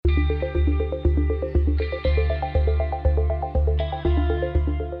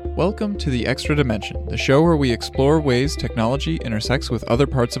Welcome to The Extra Dimension, the show where we explore ways technology intersects with other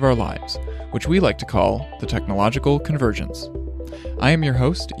parts of our lives, which we like to call the technological convergence. I am your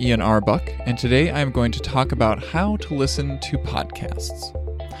host, Ian R. Buck, and today I am going to talk about how to listen to podcasts.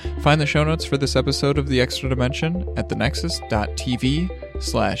 Find the show notes for this episode of The Extra Dimension at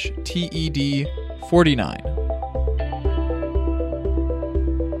thenexus.tv/TED49.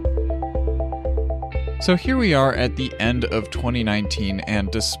 So here we are at the end of 2019, and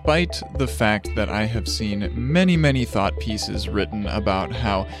despite the fact that I have seen many thought pieces written about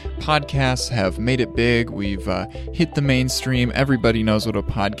how podcasts have made it big, we've hit the mainstream, everybody knows what a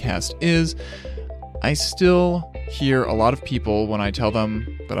podcast is, I still hear a lot of people when I tell them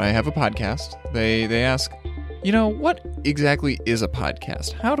that I have a podcast, they ask, what exactly is a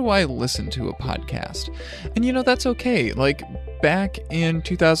podcast? How do I listen to a podcast? And that's okay. Back in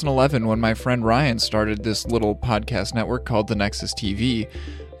 2011, when my friend Ryan started this little podcast network called The Nexus TV,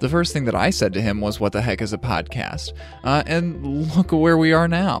 the first thing that I said to him was, what the heck is a podcast? And look where we are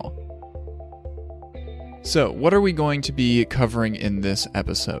now. So, what are we going to be covering in this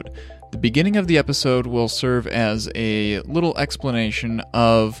episode? The beginning of the episode will serve as a little explanation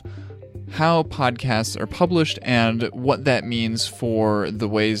of how podcasts are published and what that means for the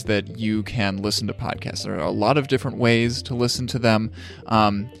ways that you can listen to podcasts. There are a lot of different ways to listen to them.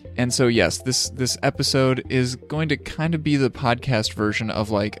 And so, yes, this episode is going to kind of be the podcast version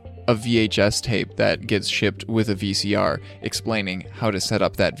of a VHS tape that gets shipped with a VCR, explaining how to set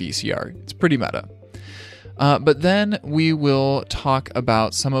up that VCR. It's pretty meta. But then we will talk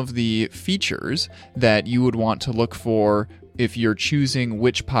about some of the features that you would want to look for if you're choosing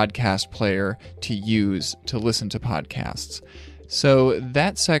which podcast player to use to listen to podcasts. So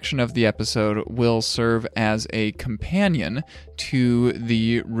that section of the episode will serve as a companion to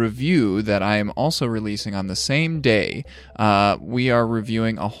the review that I am also releasing on the same day. We are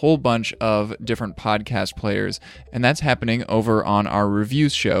reviewing a whole bunch of different podcast players, and that's happening over on our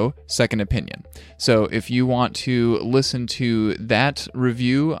reviews show, Second Opinion. So if you want to listen to that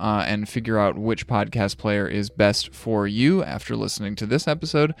review and figure out which podcast player is best for you after listening to this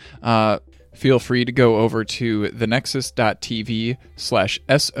episode, feel free to go over to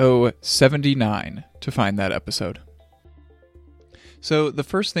thenexus.tv/SO79 to find that episode. So the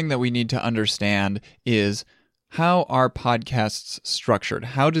first thing that we need to understand is, how are podcasts structured?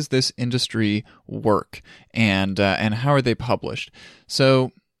 How does this industry work? And how are they published?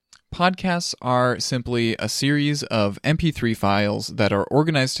 So podcasts are simply a series of MP3 files that are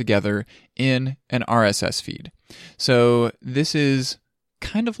organized together in an RSS feed. So this is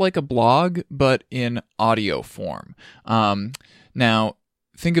kind of like a blog, but in audio form. Now,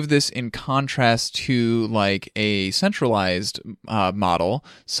 think of this in contrast to a centralized model,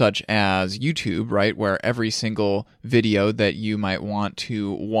 such as YouTube, right, where every single video that you might want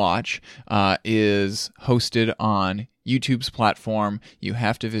to watch is hosted on YouTube's platform. You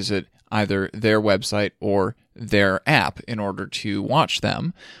have to visit either their website or their app in order to watch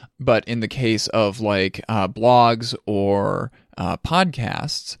them. But in the case of blogs or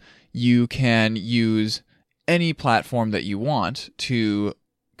podcasts, you can use any platform that you want to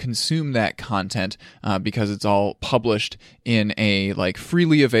consume that content because it's all published in a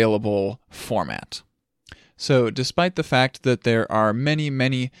freely available format. So despite the fact that there are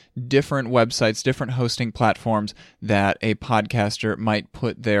many different websites, different hosting platforms that a podcaster might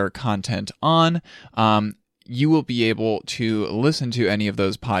put their content on, you will be able to listen to any of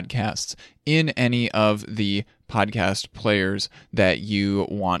those podcasts in any of the podcast players that you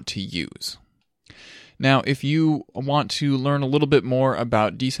want to use. Now, if you want to learn a little bit more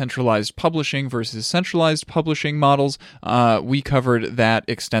about decentralized publishing versus centralized publishing models, we covered that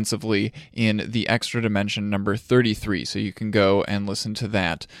extensively in the Extra Dimension number 33, so you can go and listen to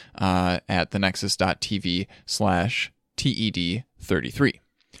that at thenexus.tv/TED33.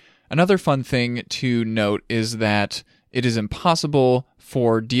 Another fun thing to note is that it is impossible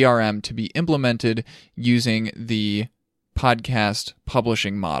for DRM to be implemented using the podcast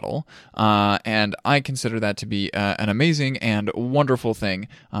publishing model, and I consider that to be an amazing and wonderful thing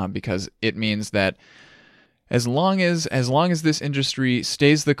because it means that as long as this industry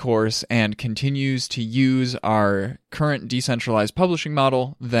stays the course and continues to use our current decentralized publishing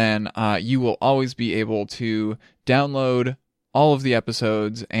model, then you will always be able to download all of the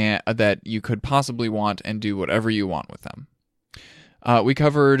episodes that you could possibly want and do whatever you want with them. We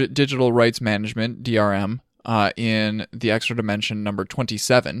covered digital rights management, DRM, in the Extra Dimension number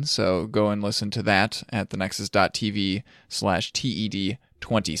 27, so go and listen to that at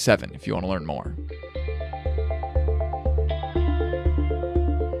thenexus.tv/TED27 if you want to learn more.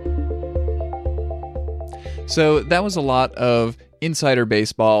 So that was a lot of insider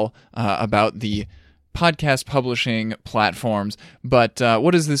baseball about the podcast publishing platforms, but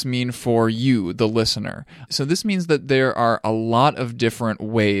what does this mean for you, the listener? So this means that there are a lot of different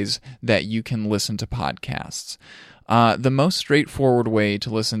ways that you can listen to podcasts. The most straightforward way to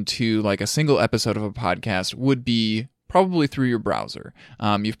listen to like a single episode of a podcast would be probably through your browser.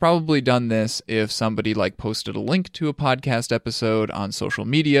 You've probably done this if somebody like posted a link to a podcast episode on social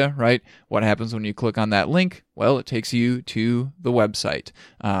media, right? What happens when you click on that link? Well, it takes you to the website.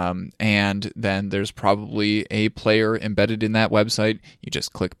 And then there's probably a player embedded in that website. You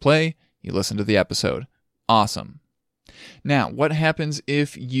just click play, you listen to the episode. Awesome. Now, what happens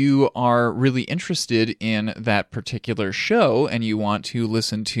if you are really interested in that particular show and you want to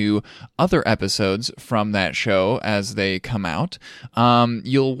listen to other episodes from that show as they come out?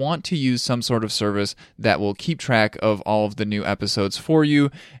 You'll want to use some sort of service that will keep track of all of the new episodes for you.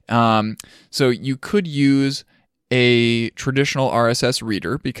 So you could use a traditional RSS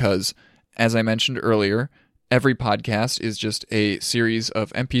reader because, as I mentioned earlier, every podcast is just a series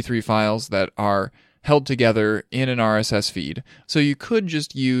of MP3 files that are held together in an RSS feed. So you could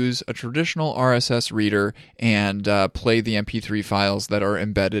just use a traditional RSS reader and play the MP3 files that are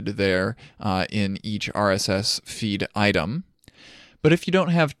embedded there in each RSS feed item. But if you don't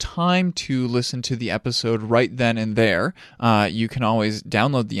have time to listen to the episode right then and there, you can always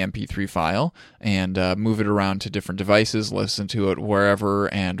download the MP3 file and move it around to different devices, listen to it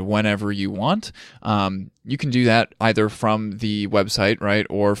wherever and whenever you want. You can do that either from the website, right,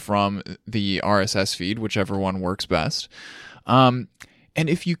 or from the RSS feed, whichever one works best. And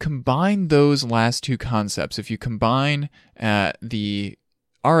if you combine those last two concepts, if you combine the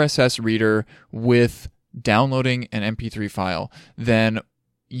RSS reader with downloading an MP3 file, then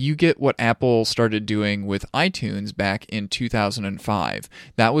you get what Apple started doing with iTunes back in 2005.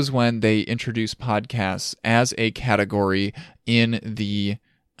 That was when they introduced podcasts as a category in the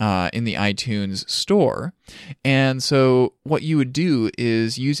iTunes store. And so what you would do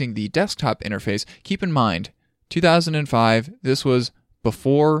is using the desktop interface, keep in mind, 2005, this was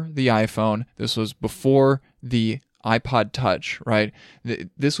before the iPhone, this was before the iPod Touch, right?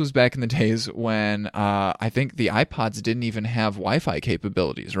 This was back in the days when I think the iPods didn't even have Wi-Fi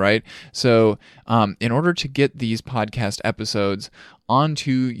capabilities, right? So in order to get these podcast episodes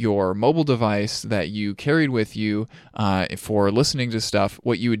onto your mobile device that you carried with you for listening to stuff,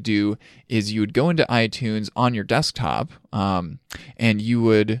 what you would do is you would go into iTunes on your desktop and you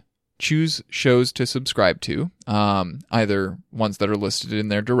would choose shows to subscribe to, either ones that are listed in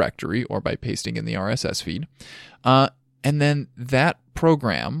their directory or by pasting in the RSS feed. And then that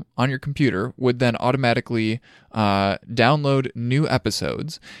program on your computer would then automatically download new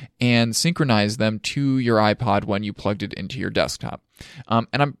episodes and synchronize them to your iPod when you plugged it into your desktop. And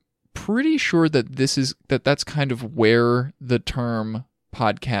I'm pretty sure that that's kind of where the term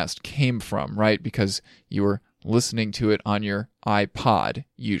podcast came from, right? Because you were listening to it on your iPod,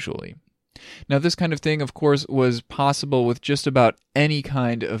 usually. Now, this kind of thing, of course, was possible with just about any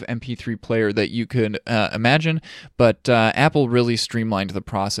kind of MP3 player that you could imagine, but Apple really streamlined the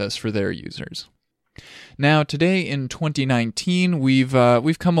process for their users. Now, today in 2019, we've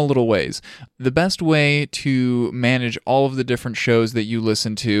come a little ways. The best way to manage all of the different shows that you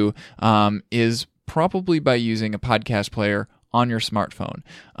listen to is probably by using a podcast player on your smartphone.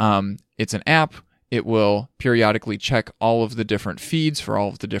 It's an app. It will periodically check all of the different feeds for all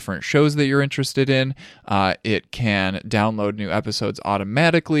of the different shows that you're interested in. It can download new episodes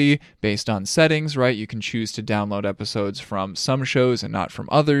automatically based on settings, right? You can choose to download episodes from some shows and not from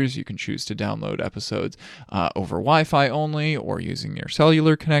others. You can choose to download episodes over Wi-Fi only or using your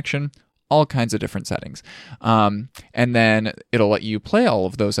cellular connection. All kinds of different settings. And then it'll let you play all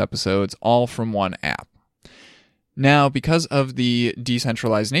of those episodes all from one app. Now, because of the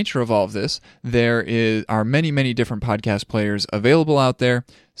decentralized nature of all of this, there are many, many different podcast players available out there.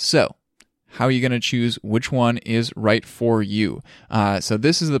 So, how are you going to choose which one is right for you? So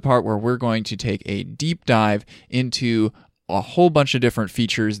this is the part where we're going to take a deep dive into a whole bunch of different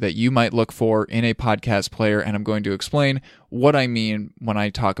features that you might look for in a podcast player, and I'm going to explain what I mean when I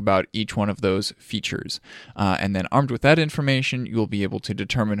talk about each one of those features. And then armed with that information, you'll be able to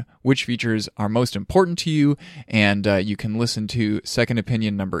determine which features are most important to you, and you can listen to Second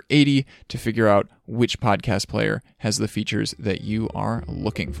Opinion number 80 to figure out which podcast player has the features that you are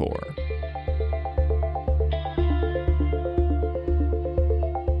looking for.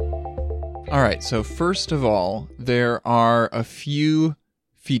 All right, so first of all, there are a few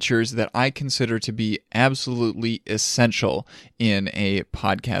features that I consider to be absolutely essential in a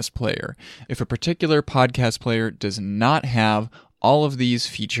podcast player. If a particular podcast player does not have all of these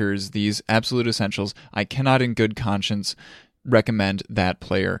features, these absolute essentials, I cannot in good conscience recommend that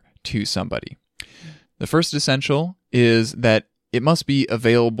player to somebody. The first essential is that it must be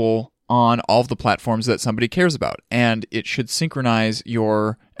available on all of the platforms that somebody cares about, and it should synchronize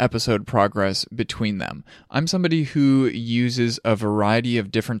your episode progress between them. I'm somebody who uses a variety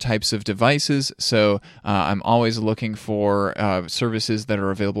of different types of devices, so I'm always looking for services that are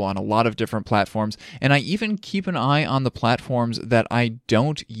available on a lot of different platforms, and I even keep an eye on the platforms that I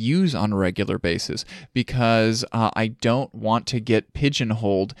don't use on a regular basis, because I don't want to get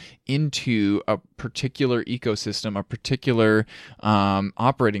pigeonholed into a particular ecosystem, a particular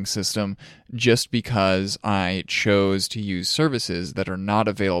operating system, just because I chose to use services that are not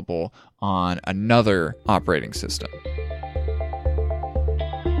available on another operating system.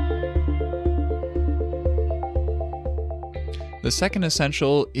 The second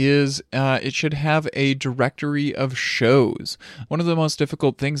essential is it should have a directory of shows. One of the most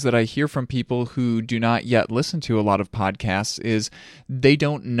difficult things that I hear from people who do not yet listen to a lot of podcasts is they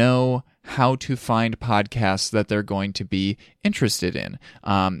don't know how to find podcasts that they're going to be interested in.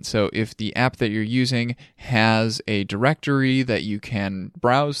 So if the app that you're using has a directory that you can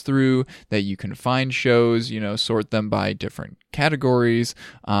browse through, that you can find shows, sort them by different categories,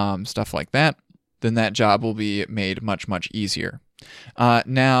 stuff like that, then that job will be made much, much easier.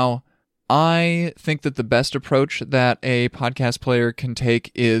 Now, I think that the best approach that a podcast player can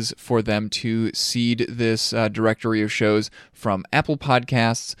take is for them to seed this directory of shows from Apple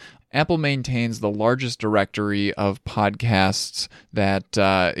Podcasts. Apple maintains the largest directory of podcasts that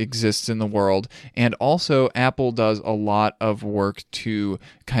exists in the world, and also Apple does a lot of work to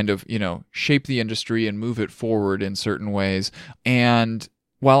kind of, shape the industry and move it forward in certain ways. And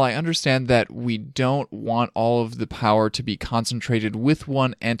while I understand that we don't want all of the power to be concentrated with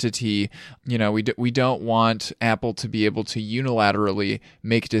one entity, we don't want Apple to be able to unilaterally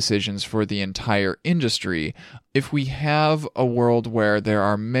make decisions for the entire industry. If we have a world where there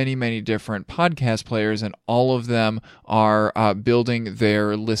are many, many different podcast players and all of them are building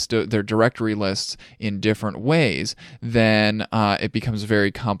their directory lists in different ways, then it becomes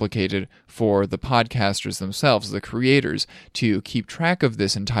very complicated for the podcasters themselves, the creators, to keep track of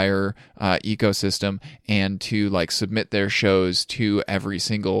this entire ecosystem and to submit their shows to every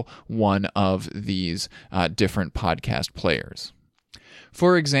single one of these different podcast players.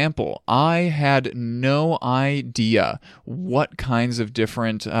 For example, I had no idea what kinds of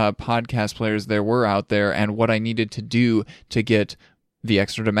different podcast players there were out there and what I needed to do to get the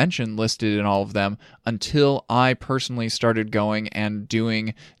Extra Dimension listed in all of them until I personally started going and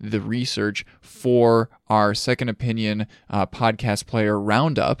doing the research for our Second Opinion Podcast Player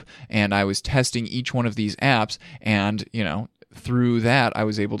Roundup, and I was testing each one of these apps, and through that, I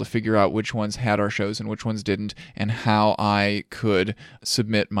was able to figure out which ones had our shows and which ones didn't, and how I could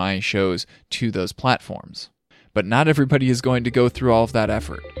submit my shows to those platforms. But not everybody is going to go through all of that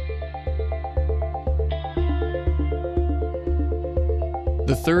effort.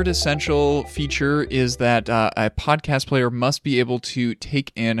 The third essential feature is that a podcast player must be able to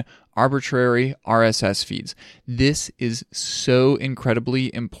take in arbitrary RSS feeds. This is so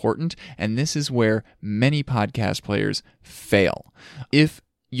incredibly important, and this is where many podcast players fail. If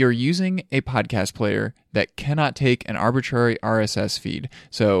you're using a podcast player that cannot take an arbitrary RSS feed,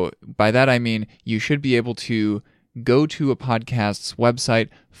 so by that I mean you should be able to go to a podcast's website,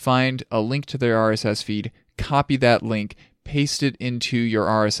 find a link to their RSS feed, copy that link, paste it into your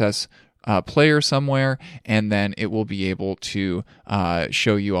RSS player somewhere, and then it will be able to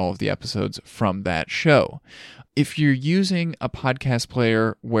show you all of the episodes from that show. If you're using a podcast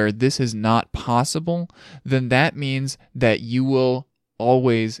player where this is not possible, then that means that you will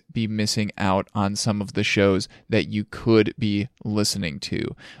always be missing out on some of the shows that you could be listening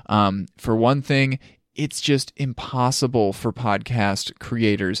to. For one thing, it's just impossible for podcast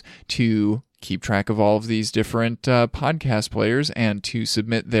creators to keep track of all of these different podcast players and to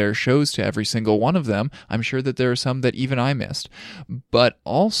submit their shows to every single one of them. I'm sure that there are some that even I missed. But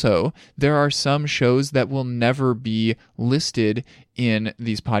also, there are some shows that will never be listed in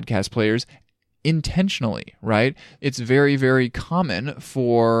these podcast players intentionally, right? It's very, very common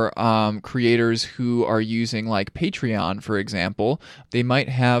for creators who are using Patreon, for example. They might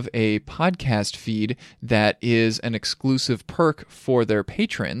have a podcast feed that is an exclusive perk for their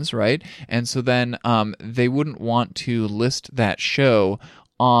patrons, right? And so then they wouldn't want to list that show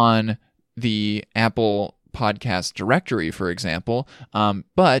on the Apple podcast directory, for example,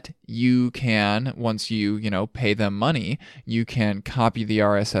 but you can, once you pay them money, you can copy the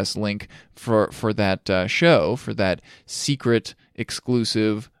RSS link for that show, for that secret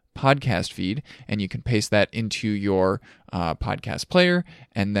exclusive podcast feed, and you can paste that into your podcast player,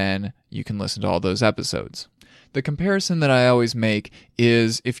 and then you can listen to all those episodes. The comparison that I always make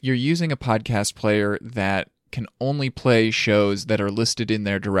is if you're using a podcast player that can only play shows that are listed in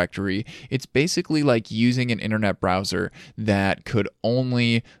their directory, it's basically like using an internet browser that could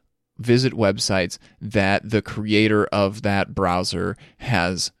only visit websites that the creator of that browser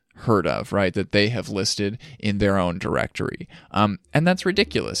has heard of, right? That they have listed in their own directory. And that's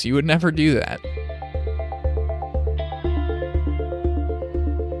ridiculous. You would never do that.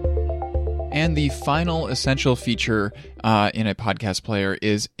 And the final essential feature in a podcast player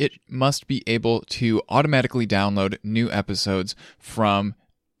is it must be able to automatically download new episodes from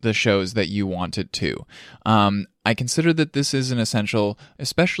the shows that you want it to. I consider that this is an essential,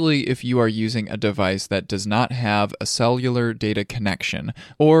 especially if you are using a device that does not have a cellular data connection,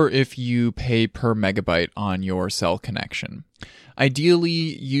 or if you pay per megabyte on your cell connection. Ideally,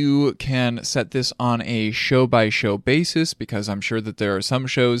 you can set this on a show-by-show basis, because I'm sure that there are some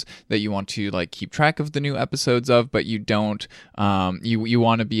shows that you want to keep track of the new episodes of, but you don't. You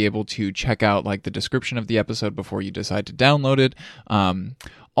want to be able to check out the description of the episode before you decide to download it.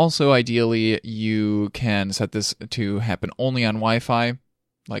 Also, ideally, you can set this to happen only on Wi-Fi,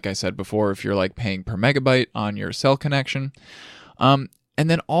 like I said before, if you're paying per megabyte on your cell connection. And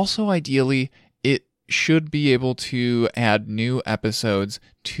then also, ideally, it should be able to add new episodes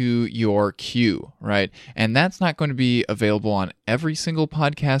to your queue, right? And that's not going to be available on every single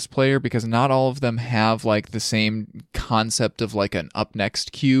podcast player, because not all of them have the same concept of an up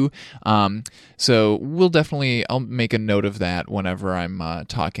next queue. So I'll make a note of that whenever I'm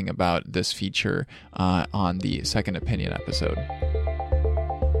talking about this feature on the Second Opinion episode.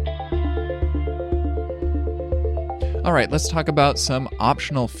 All right, let's talk about some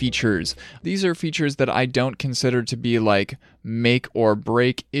optional features. These are features that I don't consider to be make or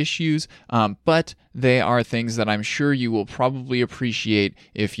break issues, but they are things that I'm sure you will probably appreciate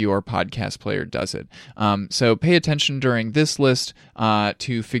if your podcast player does it. So pay attention during this list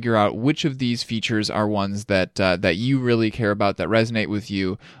to figure out which of these features are ones that you really care about, that resonate with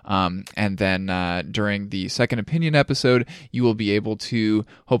you. And then during the Second Opinion episode, you will be able to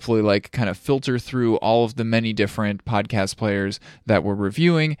hopefully kind of filter through all of the many different podcast players that we're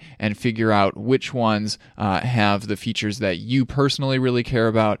reviewing and figure out which ones have the features that you personally really care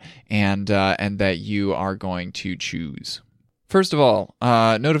about and that you are going to choose. First of all,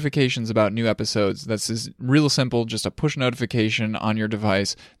 notifications about new episodes. This is real simple, just a push notification on your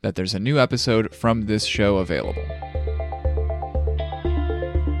device that there's a new episode from this show available.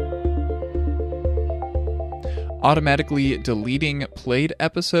 Automatically deleting played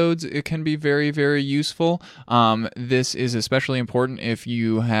episodes, it can be very, very useful. This is especially important if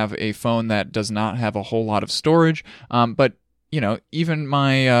you have a phone that does not have a whole lot of storage, but even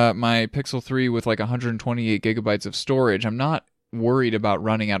my Pixel 3 with 128 gigabytes of storage, I'm not worried about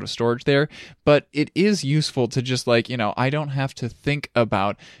running out of storage there, but it is useful to just I don't have to think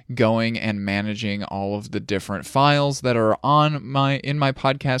about going and managing all of the different files that are in my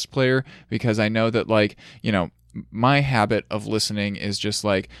podcast player, because I know that my habit of listening is just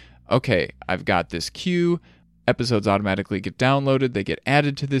okay, I've got this queue. Episodes automatically get downloaded, they get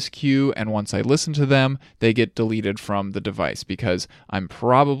added to this queue, and once I listen to them, they get deleted from the device, because I'm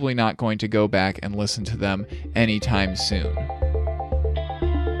probably not going to go back and listen to them anytime soon.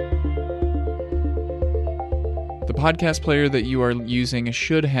 The podcast player that you are using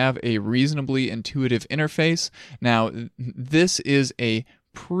should have a reasonably intuitive interface. Now, this is a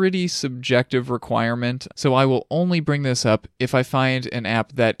pretty subjective requirement, so I will only bring this up if I find an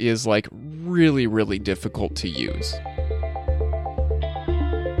app that is really, really difficult to use.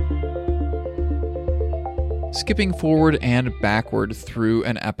 Skipping forward and backward through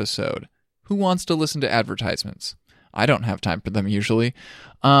an episode. Who wants to listen to advertisements? I don't have time for them usually.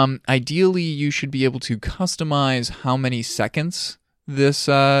 Ideally, you should be able to customize how many seconds this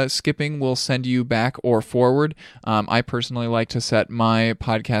skipping will send you back or forward. I personally like to set my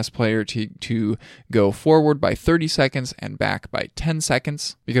podcast player to go forward by 30 seconds and back by 10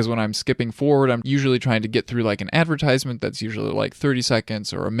 seconds, because when I'm skipping forward, I'm usually trying to get through an advertisement that's usually 30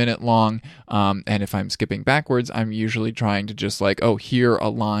 seconds or a minute long, and if I'm skipping backwards, I'm usually trying to just hear a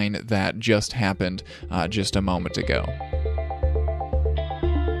line that just happened just a moment ago.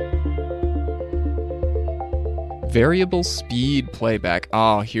 Variable speed playback.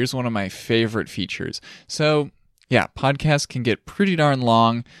 Oh, here's one of my favorite features. So, yeah, podcasts can get pretty darn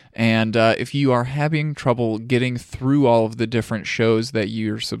long, and if you are having trouble getting through all of the different shows that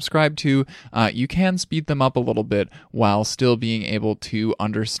you're subscribed to, you can speed them up a little bit while still being able to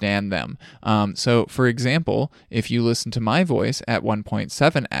understand them. So, for example, if you listen to my voice at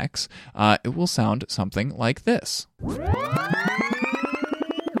 1.7x, it will sound something like this.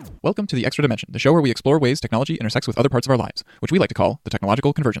 Welcome to The Extra Dimension, the show where we explore ways technology intersects with other parts of our lives, which we like to call the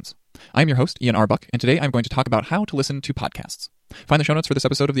technological convergence. I'm your host, Ian Arbuck, and today I'm going to talk about how to listen to podcasts. Find the show notes for this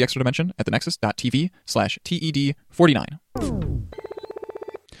episode of The Extra Dimension at thenexus.tv/TED49.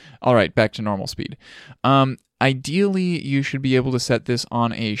 All right, back to normal speed. Ideally, you should be able to set this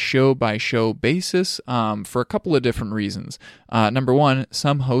on a show-by-show basis for a couple of different reasons. Number one,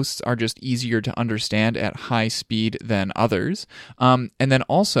 some hosts are just easier to understand at high speed than others. And then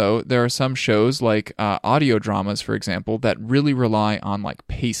also, there are some shows like audio dramas, for example, that really rely on like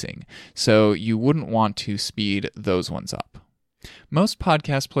pacing. So you wouldn't want to speed those ones up. Most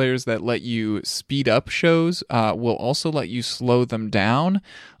podcast players that let you speed up shows will also let you slow them down.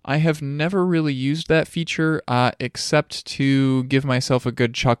 I have never really used that feature except to give myself a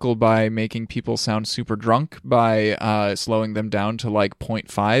good chuckle by making people sound super drunk by slowing them down to like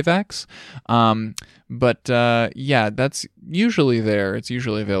 0.5x. But that's usually there. It's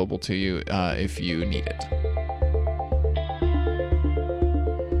usually available to you if you need it.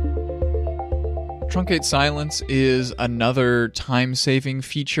 Truncate silence is another time-saving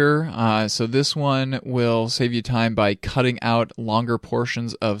feature. So this one will save you time by cutting out longer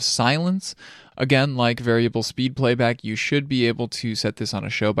portions of silence. Again, like variable speed playback, you should be able to set this on a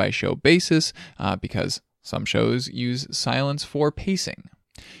show-by-show basis because some shows use silence for pacing.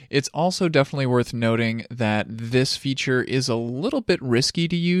 It's also definitely worth noting that this feature is a little bit risky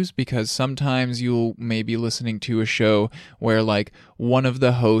to use because sometimes you'll maybe listening to a show where like one of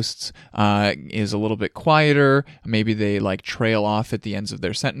the hosts is a little bit quieter, maybe they like trail off at the ends of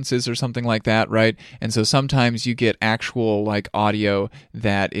their sentences or something like that, right? And so sometimes you get actual like audio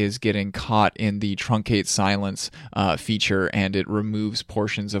that is getting caught in the truncate silence feature and it removes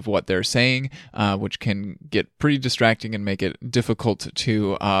portions of what they're saying, which can get pretty distracting and make it difficult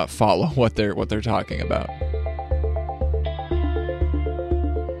to follow what they're talking about.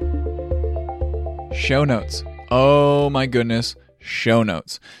 Show notes. Oh my goodness, show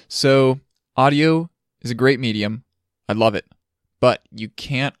notes. So audio is a great medium. I love it. But you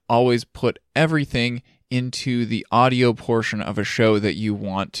can't always put everything into the audio portion of a show that you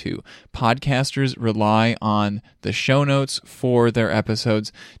want to. Podcasters rely on the show notes for their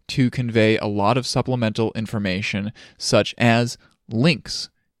episodes to convey a lot of supplemental information, such as links,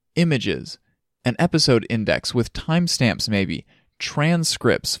 images, an episode index with timestamps maybe,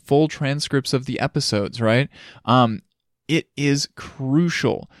 transcripts, full transcripts of the episodes, right? It is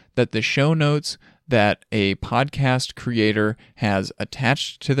crucial that the show notes that a podcast creator has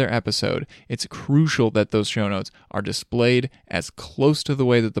attached to their episode, it's crucial that those show notes are displayed as close to the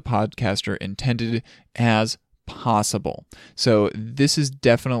way that the podcaster intended as possible. So this is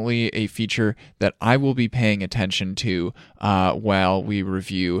definitely a feature that I will be paying attention to while we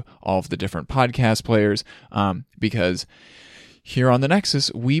review all of the different podcast players because here on the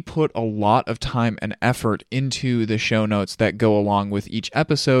Nexus, we put a lot of time and effort into the show notes that go along with each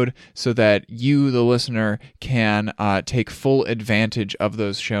episode so that you, the listener, can take full advantage of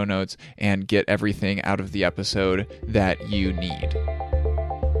those show notes and get everything out of the episode that you need.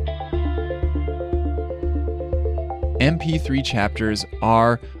 MP3 chapters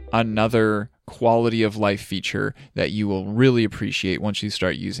are another quality of life feature that you will really appreciate once you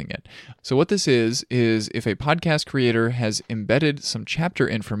start using it. So what this is if a podcast creator has embedded some chapter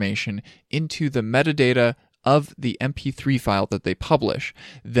information into the metadata of the MP3 file that they publish,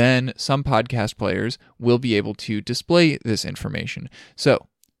 then some podcast players will be able to display this information. So,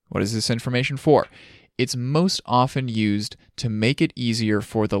 what is this information for? It's most often used to make it easier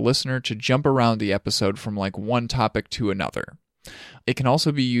for the listener to jump around the episode from like one topic to another. It can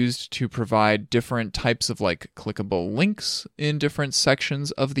also be used to provide different types of like clickable links in different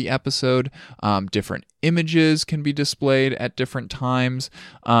sections of the episode. Different images can be displayed at different times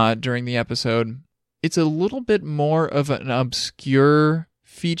during the episode. It's a little bit more of an obscure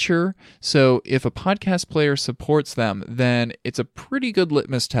feature, so if a podcast player supports them, then it's a pretty good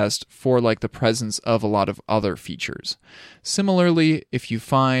litmus test for like the presence of a lot of other features. Similarly, if you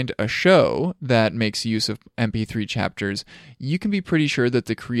find a show that makes use of MP3 chapters, you can be pretty sure that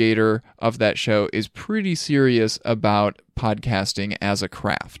the creator of that show is pretty serious about podcasting as a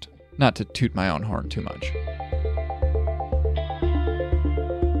craft. Not to toot my own horn too much.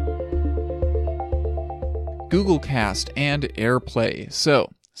 Google Cast and AirPlay.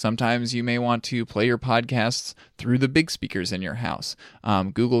 So, sometimes you may want to play your podcasts through the big speakers in your house.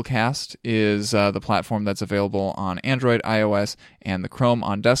 Google Cast is the platform that's available on Android, iOS, and the Chrome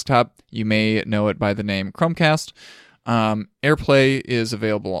on desktop. You may know it by the name Chromecast. AirPlay is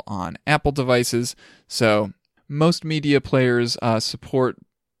available on Apple devices. So, most media players support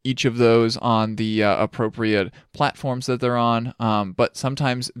each of those on the appropriate platforms that they're on, but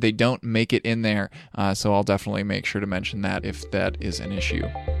sometimes they don't make it in there, so I'll definitely make sure to mention that if that is an issue.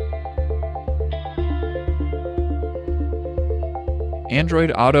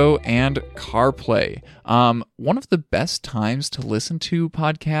 Android Auto and CarPlay. One of the best times to listen to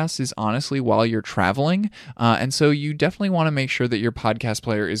podcasts is honestly while you're traveling, and so you definitely want to make sure that your podcast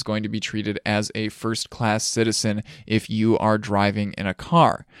player is going to be treated as a first-class citizen if you are driving in a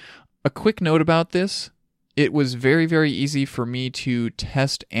car. A quick note about this. It was very, very easy for me to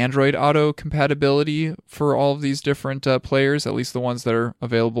test Android Auto compatibility for all of these different players, at least the ones that are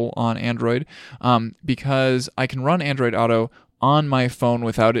available on Android, because I can run Android Auto on my phone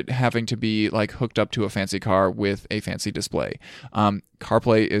without it having to be like hooked up to a fancy car with a fancy display.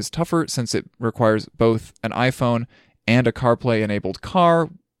 CarPlay is tougher since it requires both an iPhone and a CarPlay-enabled car.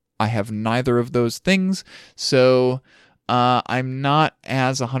 I have neither of those things, so I'm not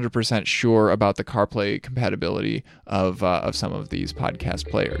as 100% sure about the CarPlay compatibility of some of these podcast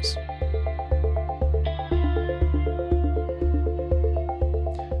players.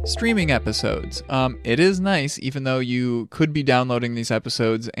 Streaming episodes. It is nice, even though you could be downloading these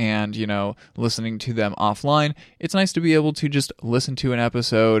episodes and, listening to them offline, it's nice to be able to just listen to an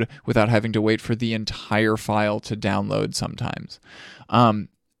episode without having to wait for the entire file to download sometimes.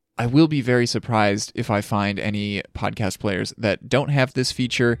 I will be very surprised if I find any podcast players that don't have this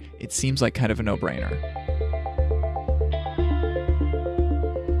feature. It seems like kind of a no-brainer.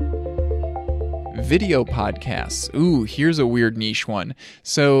 Video podcasts. Ooh, here's a weird niche one.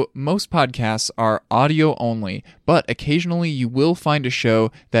 So most podcasts are audio only, but occasionally you will find a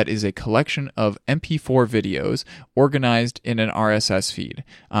show that is a collection of MP4 videos organized in an RSS feed.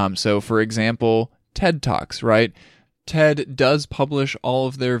 So for example, TED Talks, right? TED does publish all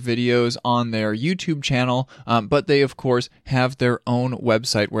of their videos on their YouTube channel, but they, of course, have their own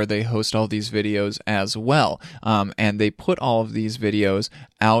website where they host all these videos as well. And they put all of these videos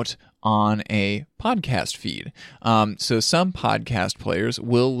out on a podcast feed. So some podcast players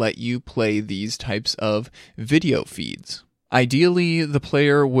will let you play these types of video feeds. Ideally, the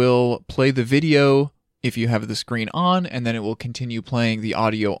player will play the video if you have the screen on, and then it will continue playing the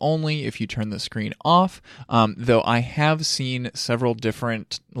audio only if you turn the screen off. Though I have seen several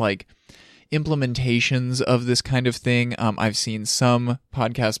different implementations of this kind of thing. I've seen some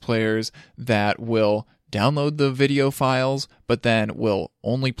podcast players that will download the video files, but then will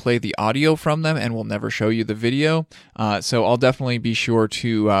only play the audio from them and will never show you the video. So I'll definitely be sure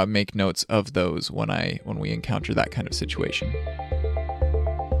to make notes of those when we encounter that kind of situation.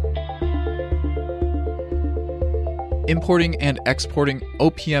 Importing and exporting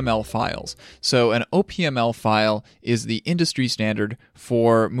OPML files. So an OPML file is the industry standard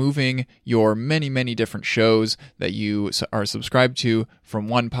for moving your many, many different shows that you are subscribed to from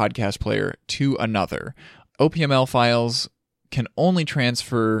one podcast player to another. OPML files can only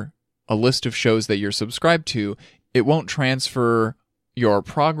transfer a list of shows that you're subscribed to. It won't transfer your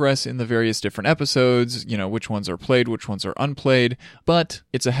progress in the various different episodes, which ones are played, which ones are unplayed, but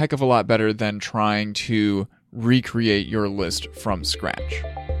it's a heck of a lot better than trying to recreate your list from scratch.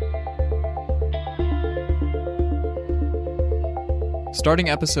 Starting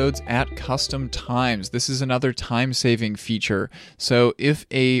episodes at custom times. This is another time-saving feature. So if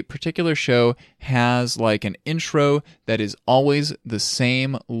a particular show has an intro that is always the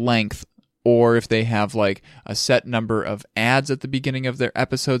same length, or if they have a set number of ads at the beginning of their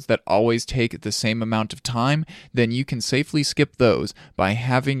episodes that always take the same amount of time, then you can safely skip those by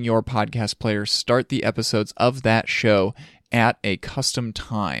having your podcast player start the episodes of that show at a custom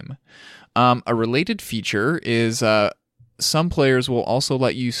time. A related feature is some players will also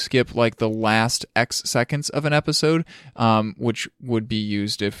let you skip the last X seconds of an episode, which would be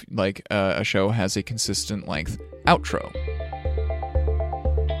used if a show has a consistent length outro.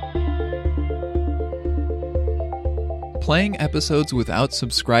 Playing episodes without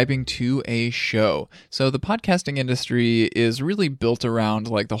subscribing to a show. So the podcasting industry is really built around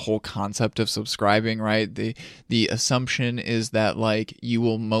the whole concept of subscribing, right? The assumption is that you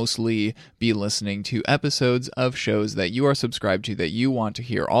will mostly be listening to episodes of shows that you are subscribed to, that you want to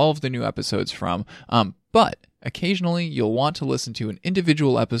hear all of the new episodes from. But occasionally you'll want to listen to an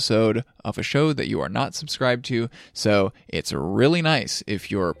individual episode of a show that you are not subscribed to. So it's really nice if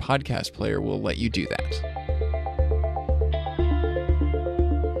your podcast player will let you do that.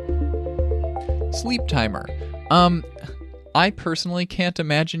 Sleep timer. I personally can't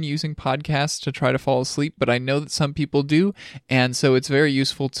imagine using podcasts to try to fall asleep, but I know that some people do, and so it's very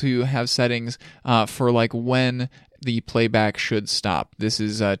useful to have settings for like when the playback should stop. This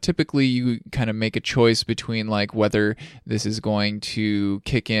is typically you kind of make a choice between like whether this is going to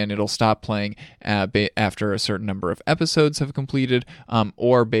kick in, it'll stop playing after a certain number of episodes have completed,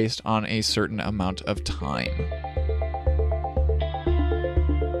 or based on a certain amount of time.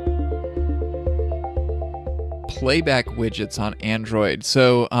 Playback widgets on Android.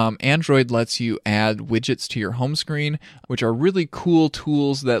 So Android lets you add widgets to your home screen, which are really cool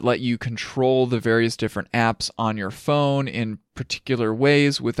tools that let you control the various different apps on your phone in particular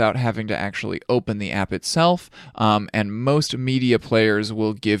ways without having to actually open the app itself. And most media players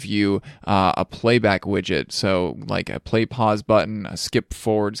will give you a playback widget. So like a play pause button, a skip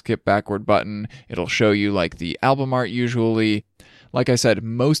forward, skip backward button. It'll show you like the album art usually. Like I said,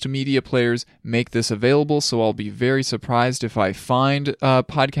 most media players make this available, so I'll be very surprised if I find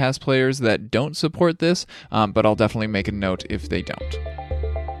podcast players that don't support this, but I'll definitely make a note if they don't.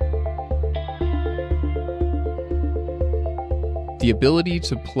 The ability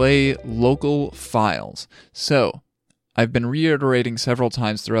to play local files. So, I've been reiterating several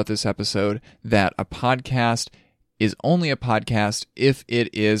times throughout this episode that a podcast is only a podcast if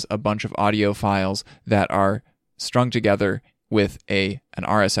it is a bunch of audio files that are strung together with an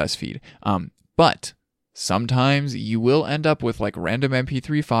RSS feed. But sometimes you will end up with like random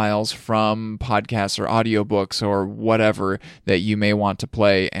MP3 files from podcasts or audiobooks or whatever that you may want to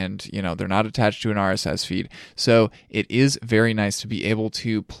play, and they're not attached to an RSS feed. So it is very nice to be able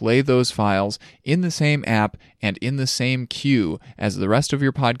to play those files in the same app and in the same queue as the rest of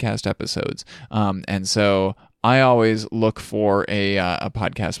your podcast episodes. And so I always look for a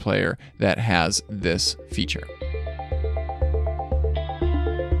podcast player that has this feature.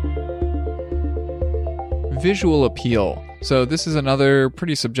 Visual appeal. So this is another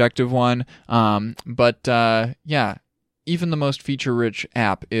pretty subjective one, but even the most feature-rich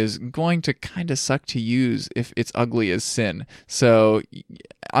app is going to kind of suck to use if it's ugly as sin. So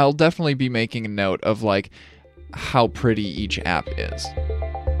I'll definitely be making a note of like how pretty each app is.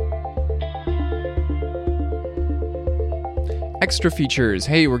 Extra features.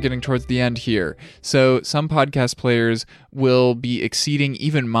 Hey, we're getting towards the end here. So some podcast players will be exceeding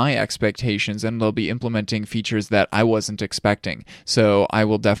even my expectations, and they'll be implementing features that I wasn't expecting. So I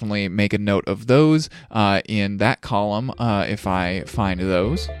will definitely make a note of those in that column if I find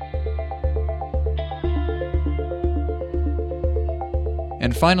those.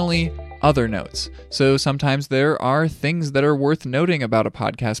 And finally, other notes. So sometimes there are things that are worth noting about a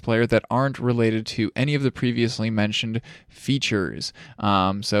podcast player that aren't related to any of the previously mentioned features.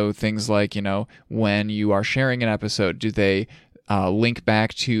 So things like, when you are sharing an episode, do they link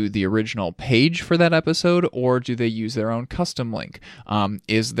back to the original page for that episode, or do they use their own custom link?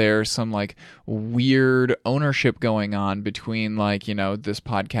 Is there some like weird ownership going on between this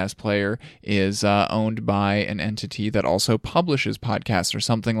podcast player is owned by an entity that also publishes podcasts or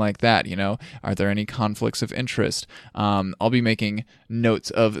something like that? Are there any conflicts of interest? I'll be making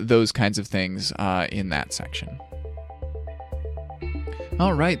notes of those kinds of things in that section.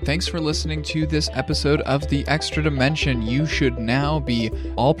 All right, thanks for listening to this episode of The Extra Dimension. You should now be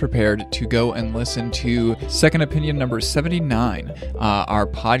all prepared to go and listen to Second Opinion number 79, our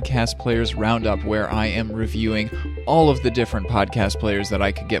Podcast Players Roundup, where I am reviewing all of the different podcast players that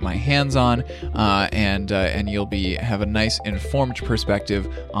I could get my hands on, and you'll have a nice informed perspective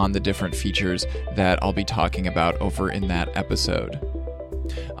on the different features that I'll be talking about over in that episode.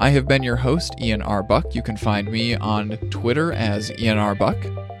 I have been your host, Ian R. Buck. You can find me on Twitter as Ian R. Buck.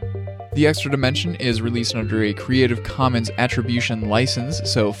 The Extra Dimension is released under a Creative Commons Attribution license,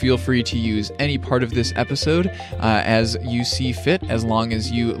 so feel free to use any part of this episode as you see fit, as long as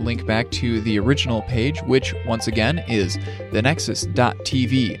you link back to the original page, which, once again, is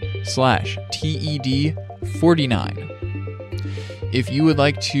thenexus.tv/TED49. If you would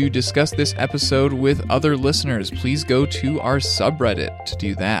like to discuss this episode with other listeners, please go to our subreddit to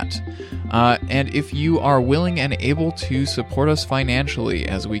do that. And if you are willing and able to support us financially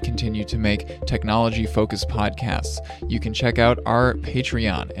as we continue to make technology-focused podcasts, you can check out our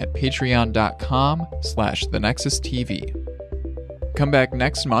Patreon at patreon.com/thenexustv. Come back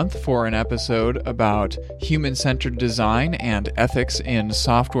next month for an episode about human-centered design and ethics in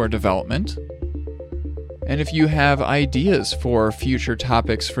software development. And if you have ideas for future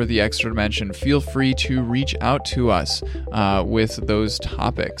topics for The Extra Dimension, feel free to reach out to us with those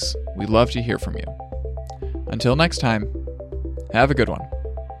topics. We'd love to hear from you. Until next time, have a good one.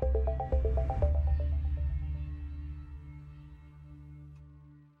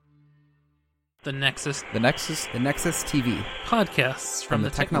 The Nexus. The Nexus. The Nexus TV. Podcasts From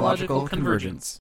the Technological Convergence.